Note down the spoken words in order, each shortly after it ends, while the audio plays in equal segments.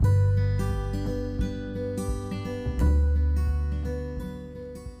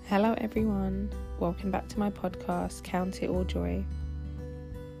Hello everyone, welcome back to my podcast, Count It All Joy.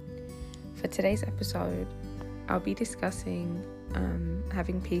 For today's episode, I'll be discussing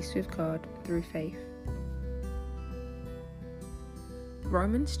having peace with God through faith.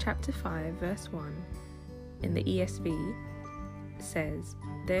 Romans chapter 5 verse 1 in the ESV says,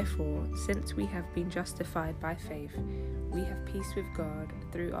 "Therefore, since we have been justified by faith, we have peace with God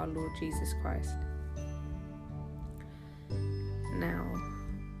through our Lord Jesus Christ." Now,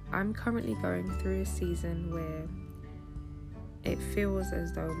 I'm currently going through a season where it feels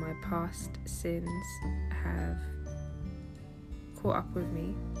as though my past sins have caught up with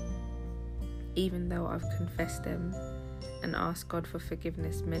me, even though I've confessed them and asked God for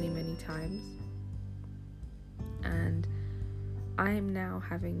forgiveness many times. And I am now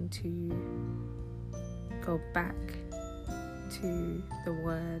having to go back to the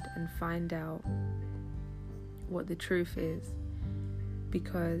Word and find out what the truth is.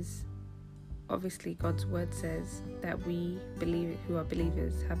 Because obviously God's word says that we who are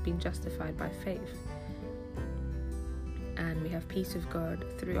believers have been justified by faith, and we have peace with God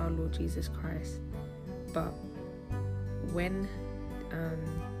through our Lord Jesus Christ. But when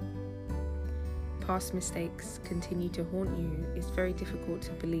past mistakes continue to haunt you, it's very difficult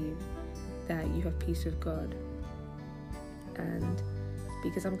to believe that you have peace with God. And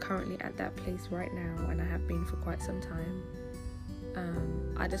because I'm currently at that place right now, and I have been for quite some time,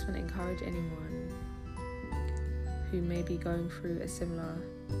 I just want to encourage anyone who may be going through a similar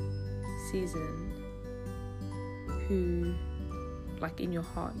season, who, like in your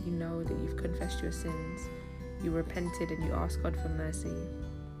heart, you know that you've confessed your sins, you repented and you asked God for mercy,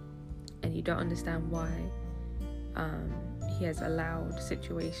 and you don't understand why He has allowed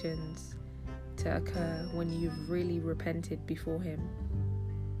situations to occur when you've really repented before Him.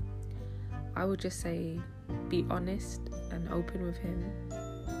 I would just say, be honest and open with Him,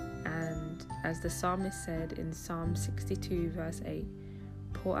 and as the psalmist said in Psalm 62 verse 8,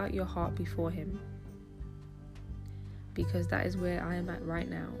 pour out your heart before Him, because that is where I am at right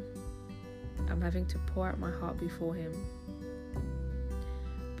now. I'm having to pour out my heart before Him,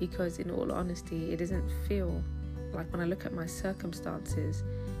 because in all honesty, it doesn't feel like, when I look at my circumstances,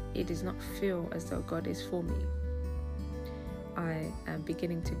 it does not feel as though God is for me. I am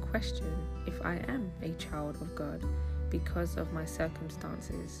beginning to question if I am a child of God because of my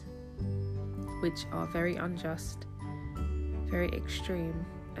circumstances, which are very unjust, very extreme,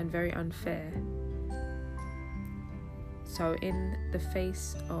 and very unfair. So in the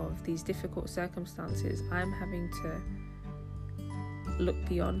face of these difficult circumstances, I'm having to look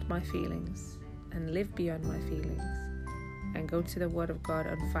beyond my feelings and live beyond my feelings and go to the Word of God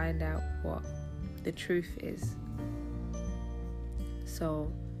and find out what the truth is.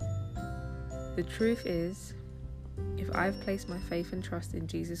 So, the truth is, if I've placed my faith and trust in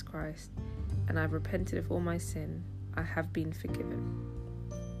Jesus Christ and I've repented of all my sin, I have been forgiven.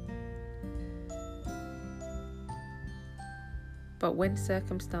 But when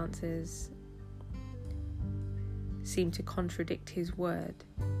circumstances seem to contradict His word,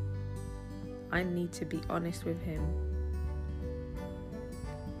 I need to be honest with Him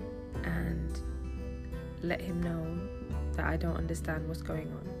and let Him know that I don't understand what's going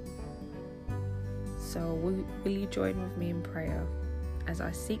on. So will you join with me in prayer as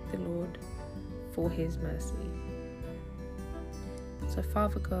I seek the Lord for His mercy? So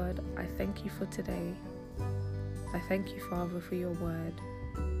Father God, I thank You for today. I thank You, Father, for Your word.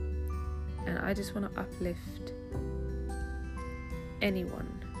 And I just want to uplift anyone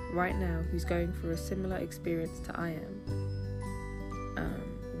right now who's going through a similar experience to I am,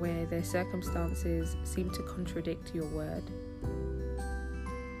 where their circumstances seem to contradict Your word.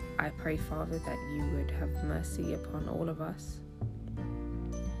 I pray, Father, that You would have mercy upon all of us,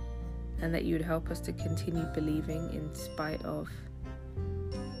 and that You would help us to continue believing in spite of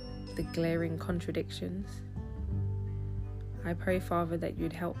the glaring contradictions. I pray, Father, that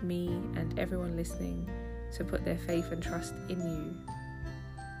You'd help me and everyone listening to put their faith and trust in You,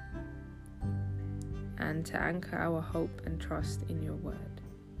 and to anchor our hope and trust in Your word.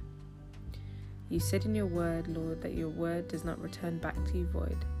 You said in Your word, Lord, that Your word does not return back to You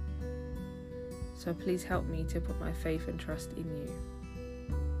void. So please help me to put my faith and trust in You.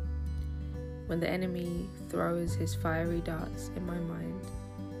 When the enemy throws his fiery darts in my mind,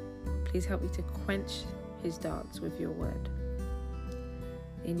 please help me to quench his darts with Your word.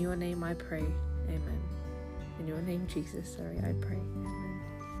 In Your name I pray, amen. In Your name, Jesus, I pray.